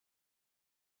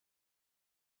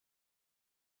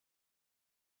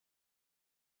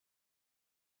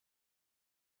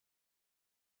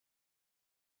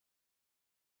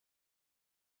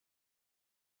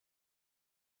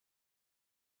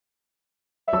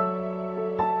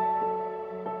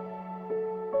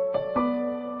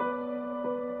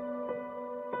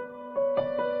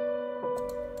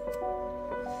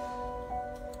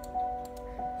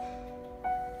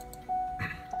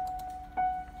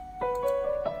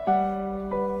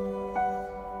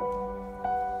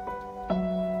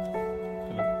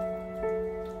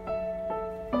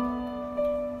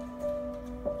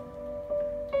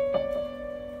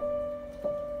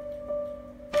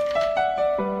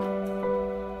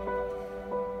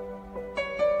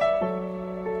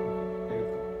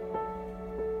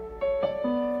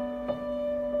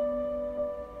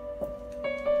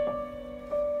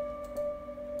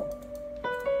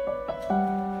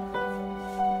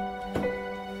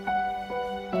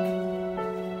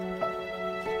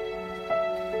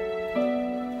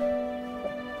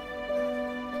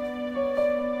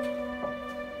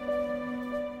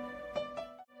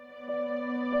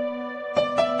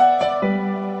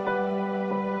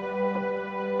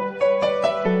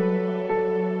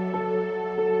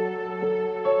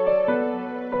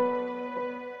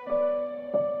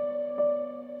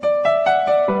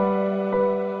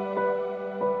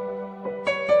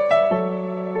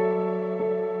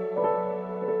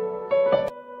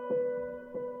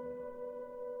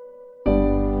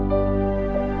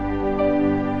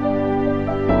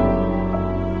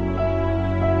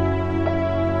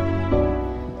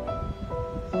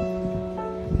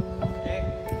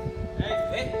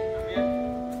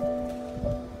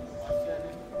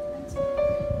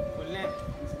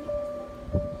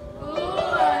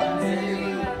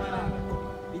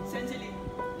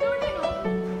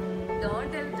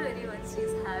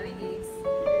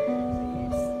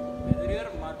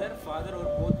other or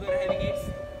both were having AIDS?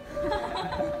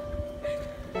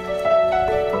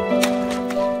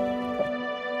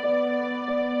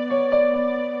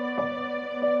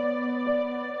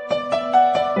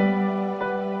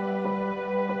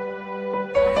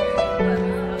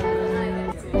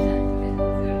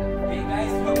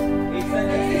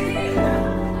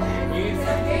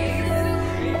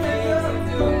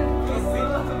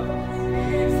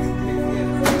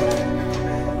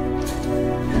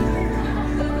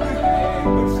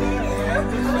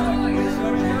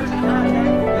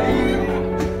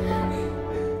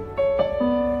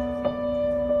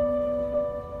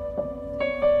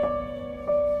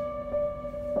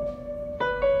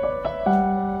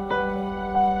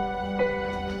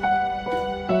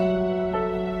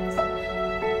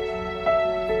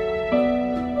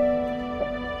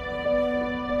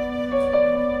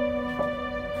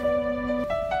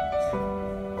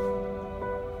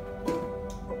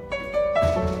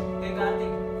 Hey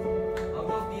Karthik, out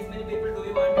of these many people, do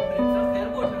you want to drink from their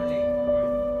bottle only?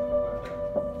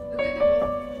 Look at the book.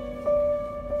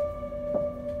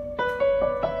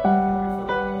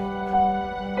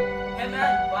 Hey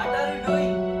man, what are you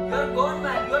doing? You are gone,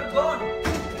 man. You are gone.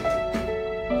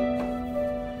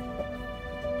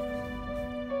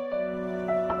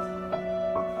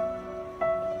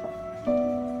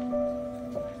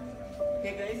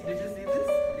 Hey guys, did you see this?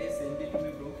 They sent it to me,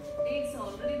 bro. Hey, it's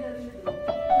already there in the group.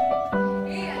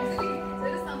 Hey, Anjali,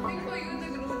 there is something for you in the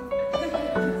group.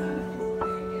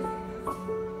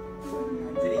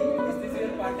 Anjali, is this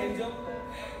your part-time job?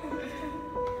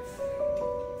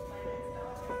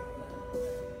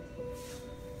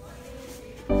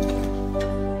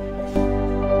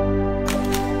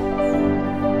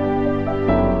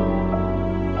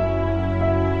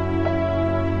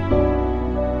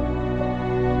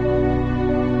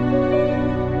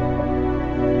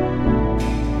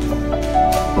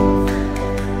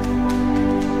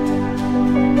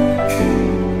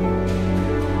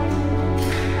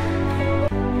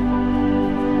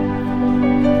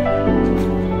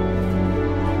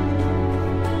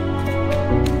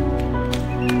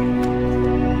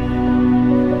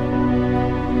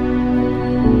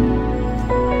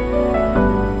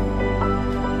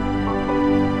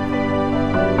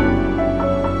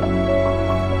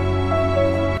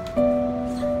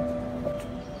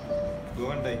 Go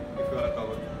and die if you are a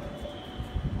coward.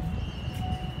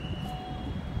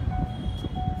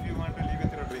 If you want to live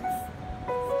with your dreams,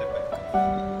 step back.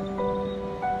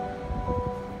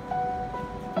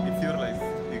 It's your life.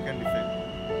 You can decide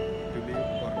to live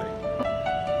or die.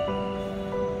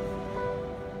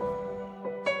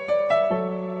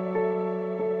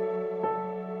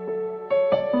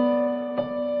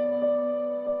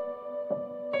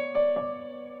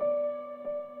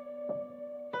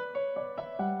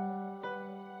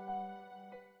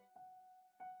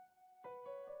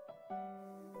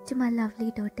 To my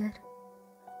lovely daughter.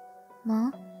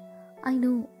 Ma, I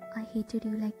know I hated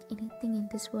you like anything in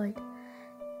this world.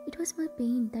 It was my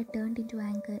pain that turned into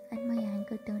anger and my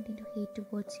anger turned into hate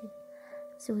towards you.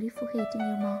 Sorry for hating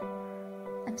you, Ma.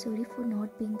 I'm sorry for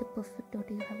not being the perfect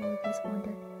daughter you have always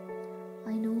wanted.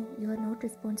 I know you are not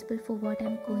responsible for what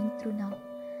I'm going through now.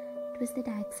 It was that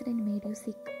accident made you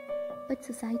sick. But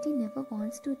society never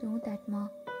wants to know that, Ma.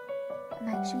 I'm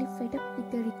actually fed up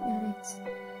with their ignorance,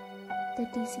 their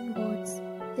teasing words,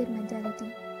 their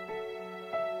mentality.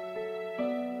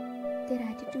 Their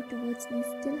attitude towards me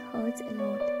still hurts a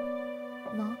lot.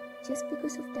 Ma, just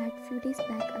because of that, few days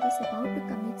back I was about to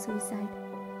commit suicide.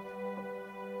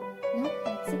 Now I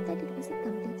accept that it was a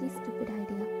completely stupid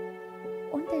idea.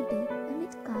 On that day, I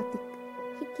met Karthik.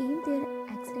 He came there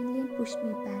accidentally and pushed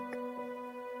me back.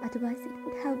 Otherwise, it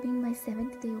would have been my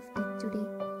 7th day of death today.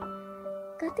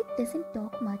 Karthik doesn't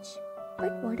talk much,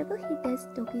 but whatever he does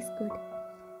talk is good.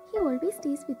 He always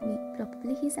stays with me.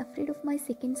 Probably he's afraid of my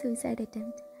second suicide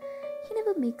attempt. He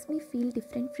never makes me feel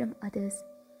different from others.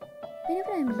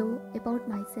 Whenever I'm low about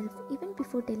myself, even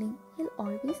before telling, he'll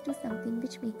always do something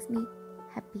which makes me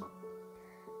happy.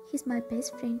 He's my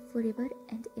best friend forever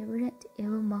and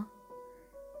ever, Ma.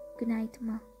 Good night,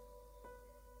 Ma.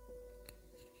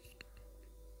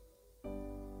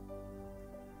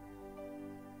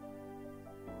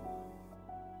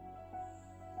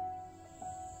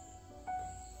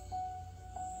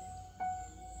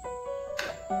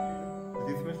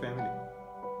 This is my family.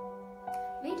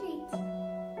 Wait.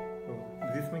 Oh,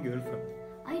 this is my girlfriend.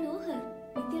 I know her,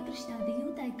 Nitya Krishna, the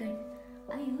youth icon.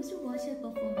 I used to watch her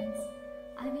performance.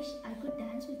 I wish I could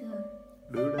dance with her.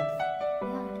 Do you dance?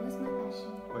 Yeah, it was my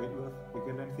passion. Why it was? You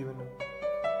can dance even now.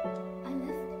 I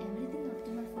left everything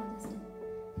after my father's death.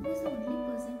 He was the only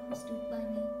person who stood by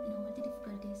me in all the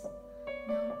difficulties.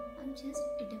 Now, I'm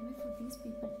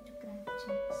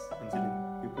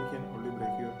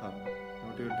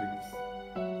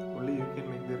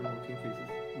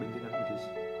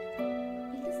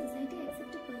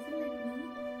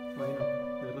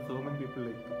people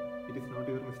like you. It is not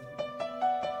your mistake.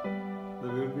 The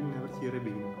world will never cheer a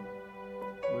beginner,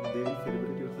 but they will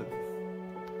celebrate your success.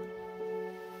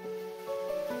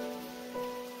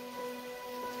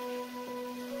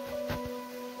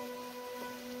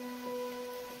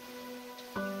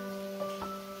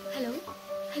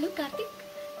 Hello Karthik.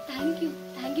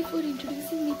 Thank you for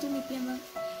introducing me to Nitya ma'am.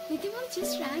 Nitya ma'am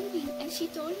just rang me and she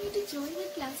told me to join her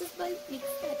classes by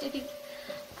next Saturday.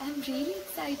 I am really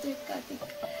excited, Karthik.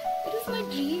 It was my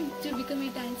dream to become a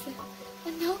dancer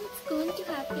and now it's going to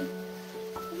happen.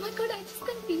 Oh my god, I just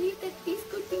can't believe that these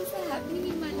good things are happening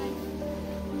in my life.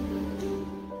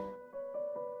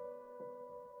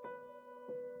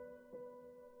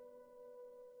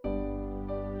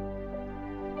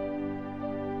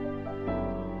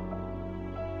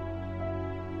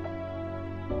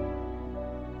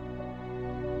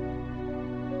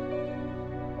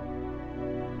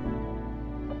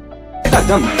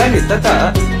 Dum tari tata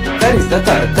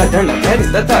tadana tari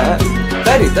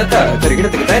tata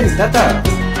tarigidati tari tata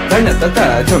dana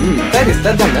tata jum tari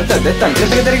tadana tadana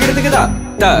tarigidati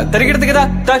ta tarigidati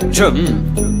ta jum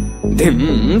dim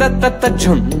tata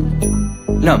jum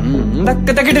nam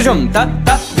dakatagida jum ta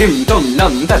dim tum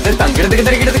nam tata tarigidati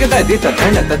tarigidati ta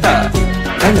dana tata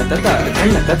dana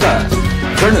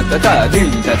tata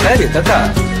dim tari tata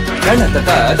dana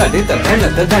tata tadita dana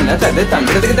tadana tadita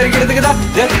tarigidati ta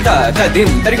dim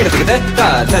tarigidati ta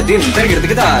dim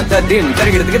tarigidati ta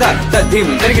dim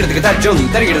tarigidati ta jum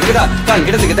tarigidati ta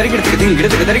tarigidati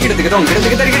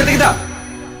tarigidati ta.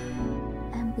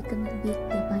 I'm becoming big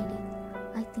day by day.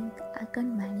 I think I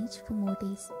can't manage for more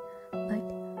days, but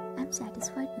I'm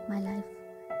satisfied with my life.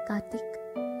 Karthik,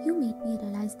 you made me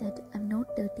realize that I'm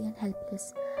not dirty and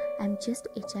helpless. I'm just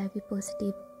HIV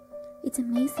positive. It's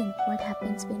amazing what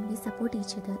happens when we support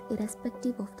each other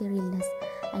irrespective of their illness,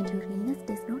 and your illness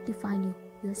does not define you.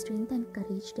 Your strength and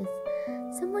courage does.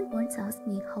 Someone once asked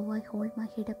me how I hold my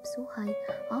head up so high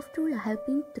after all I have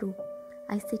been through.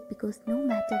 I said because no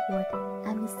matter what,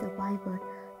 I'm a survivor,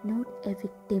 not a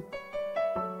victim.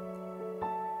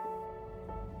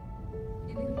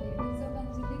 Any relatives of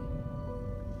Anjali?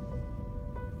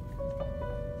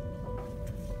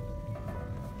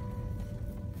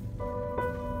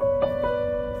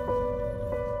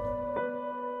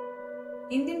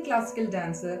 Indian classical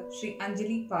dancer Sri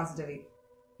Anjali passed away.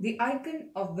 The icon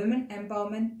of women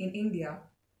empowerment in India,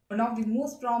 one of the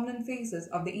most prominent faces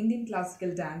of the Indian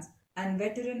classical dance and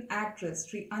veteran actress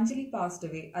Sri Anjali passed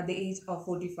away at the age of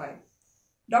 45.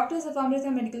 Doctors of Amrita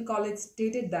Medical College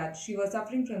stated that she was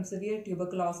suffering from severe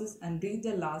tuberculosis and breathed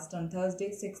her last on Thursday,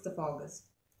 6th of August.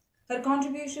 Her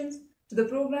contributions to the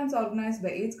programs organized by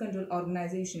AIDS Control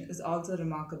Organization is also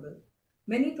remarkable.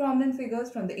 Many prominent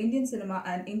figures from the Indian cinema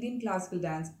and Indian classical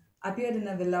dance appeared in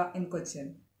a villa in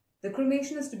Cochin. The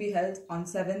cremation is to be held on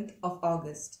 7th of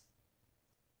August.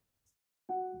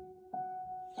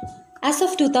 As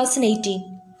of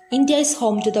 2018, India is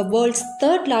home to the world's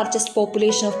third largest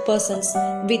population of persons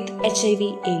with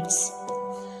HIV/AIDS.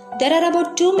 There are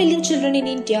about 2 million children in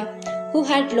India who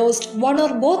had lost one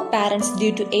or both parents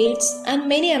due to AIDS, and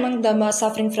many among them are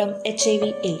suffering from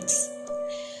HIV/AIDS.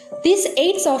 These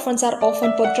AIDS orphans are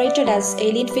often portrayed as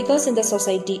alien figures in the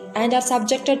society and are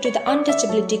subjected to the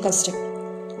untouchability custom.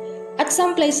 At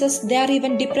some places, they are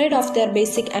even deprived of their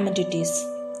basic amenities.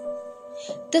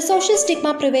 The social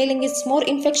stigma prevailing is more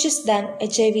infectious than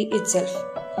HIV itself,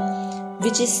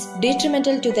 which is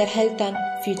detrimental to their health and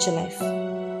future life.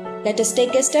 Let us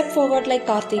take a step forward like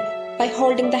Karthik by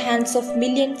holding the hands of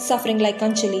millions suffering like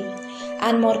Anjali,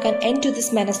 and more can end to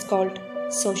this menace called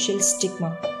social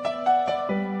stigma.